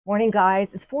Morning,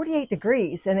 guys. It's 48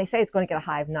 degrees, and they say it's going to get a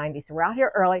high of 90. So we're out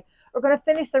here early. We're going to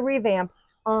finish the revamp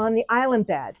on the island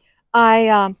bed.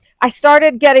 I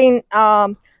started getting a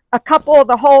couple of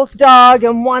the holes dug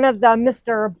and one of the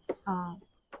Mr.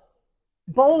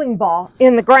 Bowling ball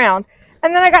in the ground,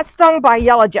 and then I got stung by a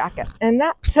yellow jacket, and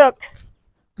that took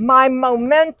my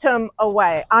momentum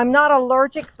away. I'm not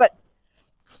allergic, but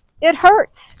it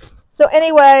hurts. So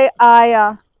anyway,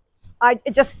 I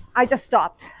just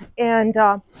stopped, and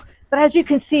but as you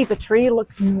can see, the tree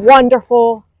looks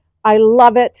wonderful. I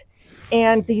love it,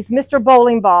 and these Mr.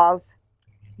 Bowling balls,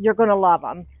 you're going to love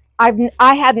them.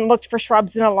 I hadn't looked for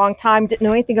shrubs in a long time. Didn't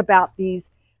know anything about these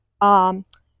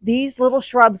little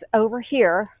shrubs over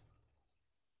here.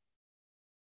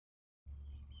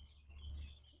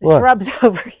 The shrubs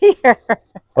over here.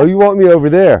 Oh, you want me over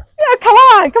there? Yeah, come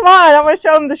on. I want to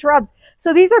show them the shrubs.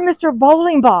 So these are Mr.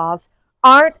 Bowling balls.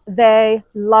 Aren't they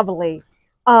lovely?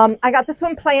 I got this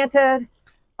one planted,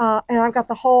 and I've got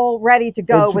the hole ready to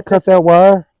go. Did you cut that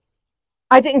wire?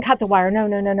 I didn't cut the wire.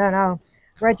 No.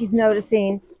 Reggie's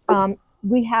noticing.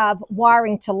 We have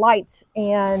wiring to lights,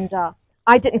 and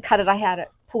I didn't cut it. I had it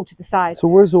pulled to the side. So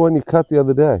where's the one you cut the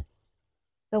other day?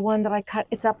 The one that I cut,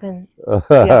 it's up in the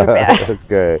other bed.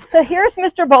 Okay. So here's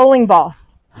Mr. Bowling Ball.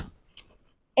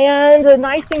 And the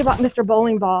nice thing about Mr.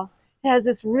 Bowling Ball, it has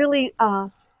this really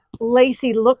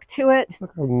lacy look to it.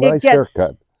 Nice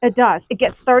haircut. It does. It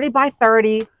gets 30 by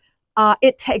 30.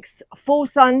 It takes full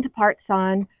sun to part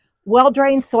sun,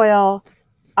 well-drained soil,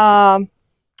 and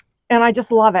I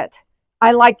just love it.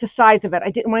 I like the size of it.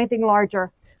 I didn't want anything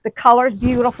larger. The color's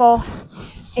beautiful,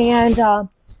 and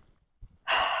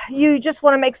you just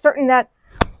want to make certain that,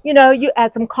 you know, you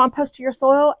add some compost to your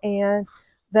soil and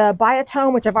the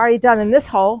biotome, which I've already done in this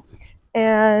hole.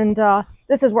 And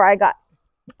this is where I got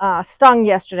stung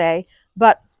yesterday.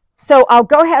 But so I'll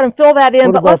go ahead and fill that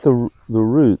in. What about the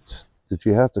roots? Did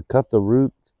you have to cut the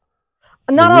roots?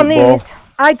 Not on these.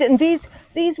 I didn't. These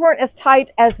weren't as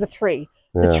tight as the tree.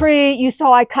 Yeah. The tree, you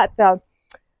saw I cut the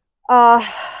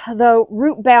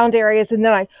root bound areas, and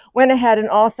then I went ahead and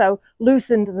also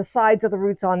loosened the sides of the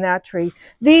roots on that tree.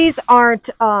 These aren't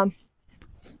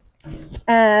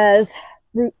as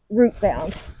root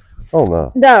bound. Oh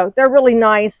no. No, they're really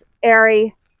nice,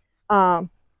 airy,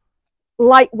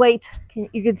 lightweight.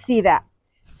 You can see that.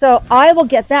 So I will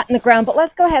get that in the ground, but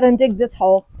let's go ahead and dig this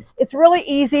hole. It's really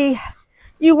easy.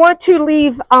 You want to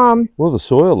leave well, the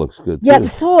soil looks good too. Yeah, the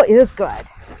soil is good.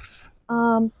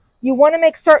 You want to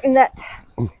make certain that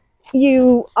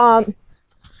you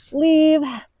leave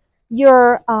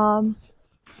your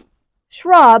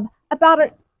shrub about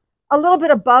a little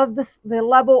bit above the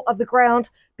level of the ground,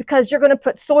 because you're going to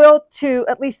put soil to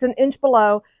at least an inch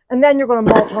below, and then you're going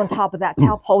to mulch on top of that to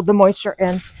help hold the moisture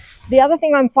in. The other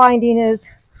thing I'm finding is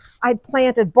I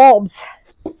planted bulbs,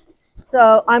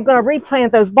 so I'm going to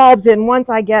replant those bulbs in once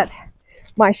I get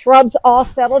my shrubs all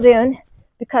settled in,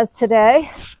 because today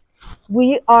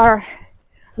we are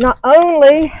not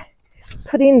only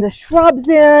putting the shrubs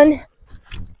in,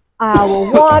 I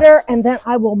will water, and then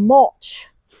I will mulch.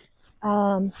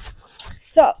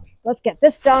 So let's get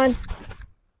this done.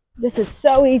 This is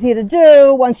so easy to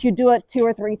do once you do it 2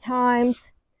 or 3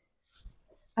 times.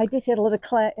 I did hit a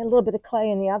little bit of clay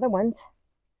in the other ones.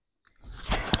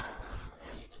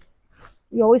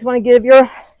 You always want to give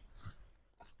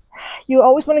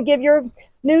your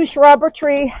new shrub or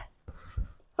tree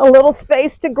a little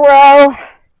space to grow,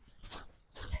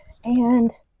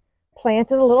 and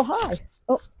plant it a little high.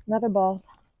 Oh, another bulb.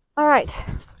 All right,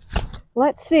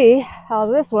 let's see how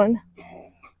this one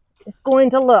is going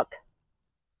to look.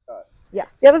 Yeah,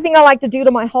 the other thing I like to do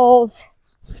to my holes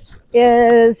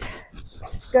is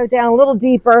go down a little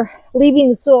deeper, leaving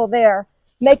the soil there,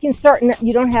 making certain that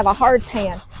you don't have a hard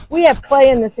pan. We have clay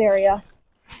in this area,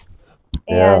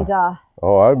 and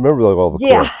oh, I remember all the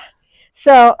clay. Yeah.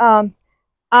 So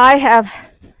I have,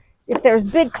 if there's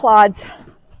big clods,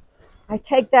 I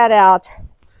take that out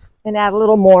and add a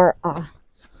little more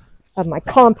of my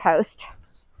compost,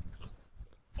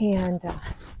 and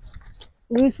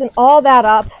loosen all that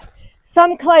up.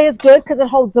 Some clay is good because it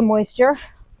holds the moisture,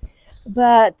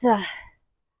 but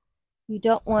you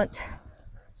don't want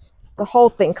the whole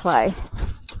thing clay.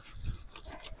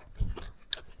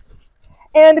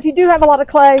 And if you do have a lot of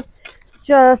clay,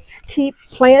 just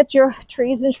plant your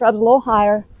trees and shrubs a little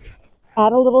higher,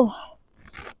 add a little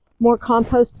more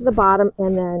compost to the bottom,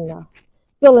 and then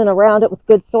fill in around it with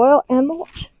good soil and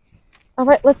mulch. All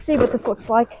right, let's see what this looks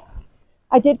like.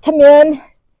 I did come in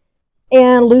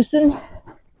and loosen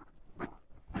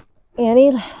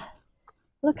Annie.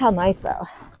 Look how nice though.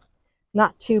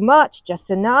 Not too much,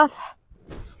 just enough.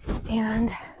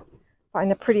 And find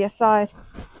the prettiest side.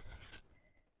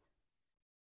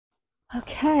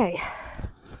 Okay.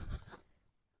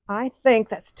 I think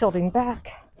that's tilting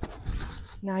back.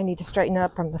 Now I need to straighten it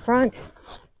up from the front.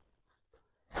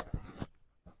 A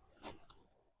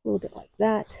little bit like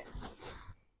that.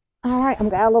 All right, I'm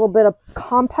gonna add a little bit of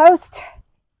compost.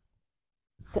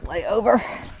 Can lay over.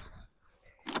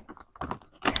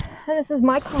 And this is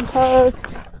my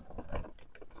compost. A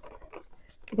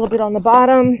little bit on the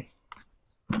bottom.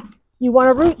 You want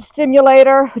a root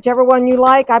stimulator, whichever one you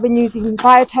like. I've been using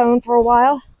Biotone for a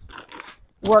while.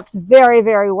 Works very,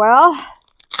 very well.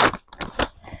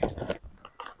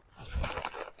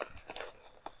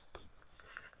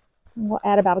 We'll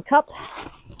add about a cup,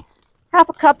 half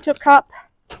a cup to a cup.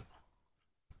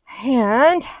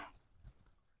 And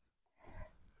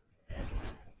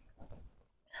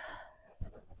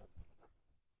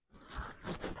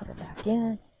let's put it back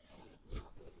in.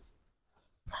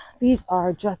 These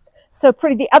are just so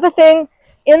pretty. The other thing,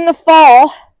 in the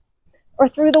fall or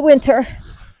through the winter,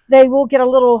 they will get a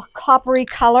little coppery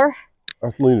color.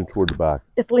 That's leaning toward the back.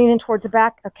 It's leaning towards the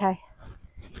back? Okay.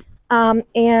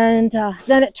 And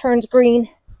then it turns green.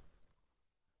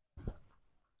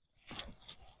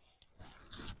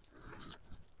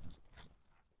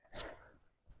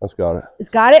 That's got it. It's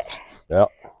got it? Yeah.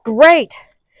 Great.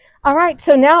 All right,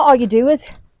 so now all you do is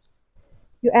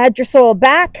you add your soil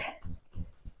back,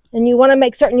 and you want to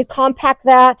make certain you compact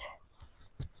that.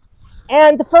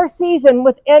 And the first season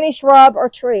with any shrub or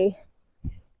tree,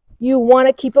 you want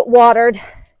to keep it watered.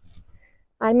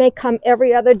 I may come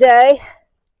every other day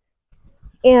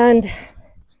and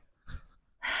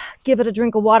give it a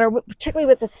drink of water, particularly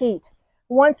with this heat.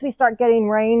 Once we start getting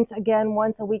rains again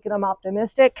once a week, and I'm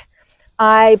optimistic,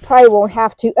 I probably won't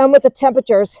have to. And with the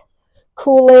temperatures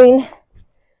cooling,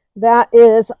 that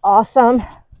is awesome.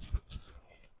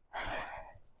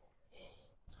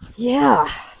 Yeah.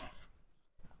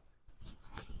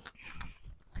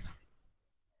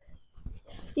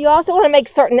 You also want to make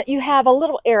certain that you have a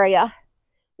little area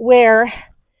where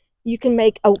you can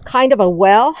make a kind of a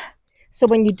well. So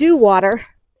when you do water,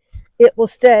 it will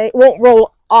won't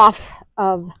roll off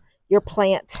of your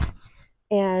plant.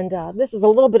 And this is a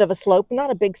little bit of a slope, not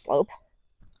a big slope.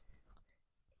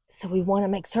 So we want to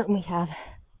make certain we have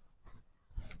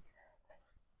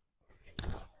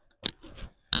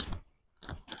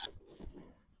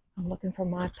I'm looking for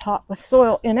my pot with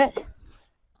soil in it.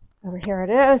 Over here it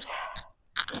is.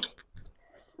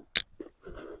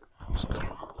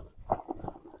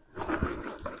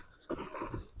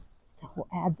 So we'll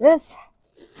add this.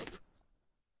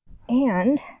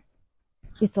 And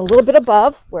it's a little bit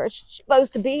above where it's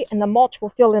supposed to be, and the mulch will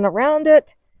fill in around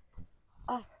it.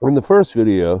 In the first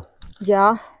video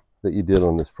Yeah. that you did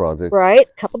on this project, Right,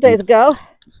 a couple days ago.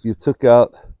 you took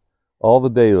out all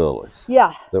the daylilies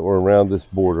Yeah. that were around this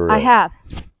border. I have.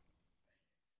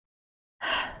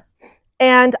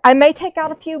 And I may take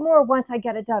out a few more once I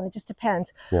get it done. It just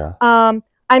depends. Yeah.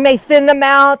 I may thin them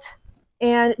out,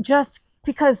 and just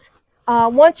because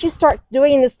once you start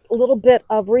doing this little bit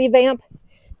of revamp,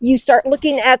 you start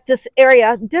looking at this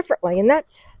area differently, and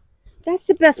that's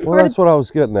the best part. Well, that's what I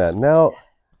was getting at. Now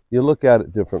you look at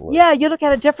it differently. Yeah, you look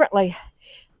at it differently.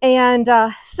 And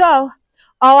so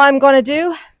all I'm going to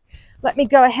do, let me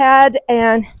go ahead,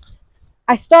 and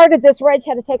I started this. Reg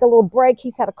had to take a little break.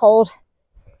 He's had a cold.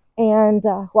 And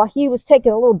while he was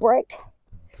taking a little break,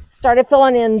 started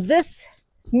filling in this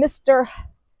Mr.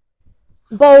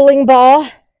 Bowling ball.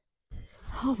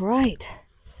 All right.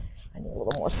 I need a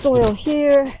little more soil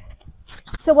here.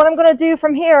 So what I'm going to do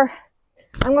from here,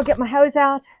 I'm going to get my hose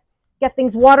out, get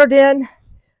things watered in,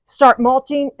 start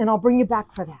mulching, and I'll bring you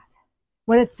back for that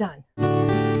when it's done.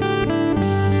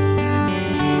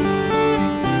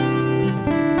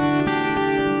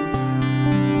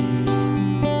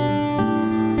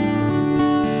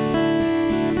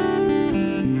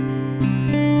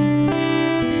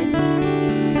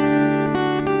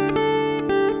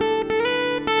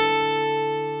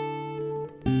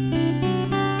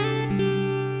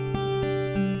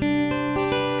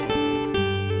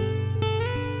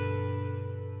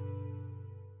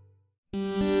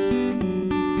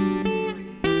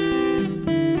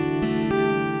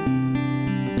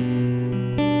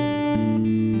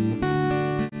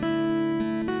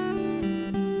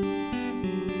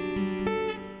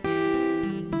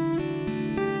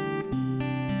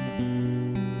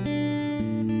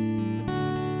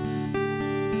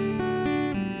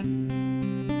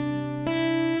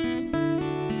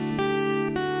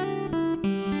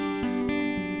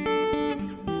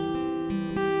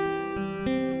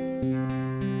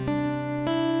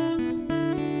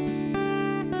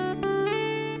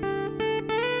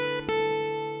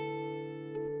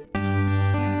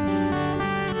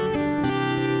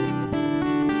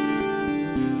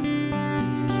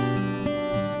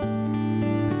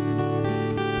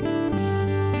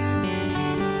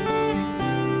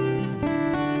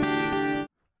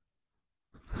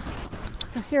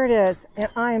 So here it is, and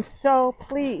I am so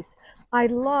pleased. I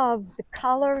love the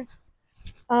colors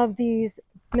of these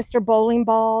Mr. Bowling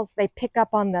balls. They pick up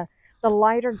on the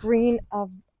lighter green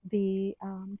of the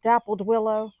dappled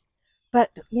willow.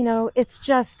 But, you know, it's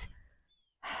just,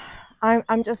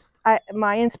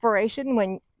 my inspiration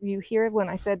when you hear when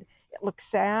I said it looks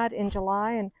sad in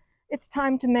July, and it's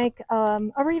time to make a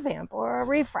revamp or a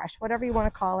refresh, whatever you want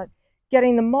to call it.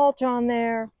 Getting the mulch on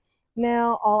there.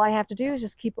 Now, all I have to do is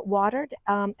just keep it watered,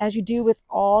 as you do with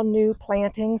all new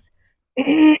plantings.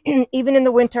 Even in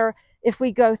the winter, if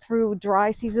we go through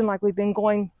dry season like we've been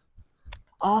going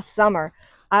all summer,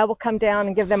 I will come down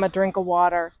and give them a drink of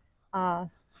water,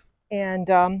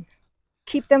 and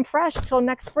keep them fresh till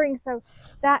next spring. So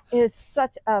that is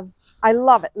such a, I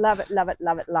love it, love it, love it,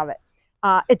 love it, love it.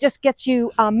 It just gets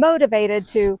you motivated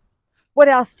to, what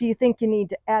else do you think you need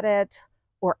to edit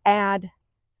or add?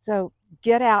 So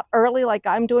get out early like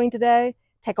I'm doing today,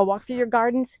 take a walk through your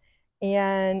gardens,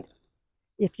 and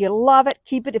if you love it,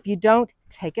 keep it. If you don't,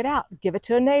 take it out, give it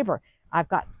to a neighbor. I've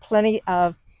got plenty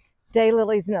of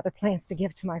daylilies and other plants to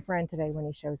give to my friend today when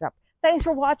he shows up. Thanks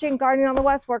for watching Gardening on the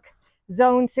West Fork,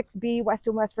 Zone 6B, West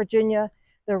and West Virginia,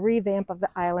 the revamp of the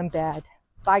island bed.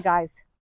 Bye, guys.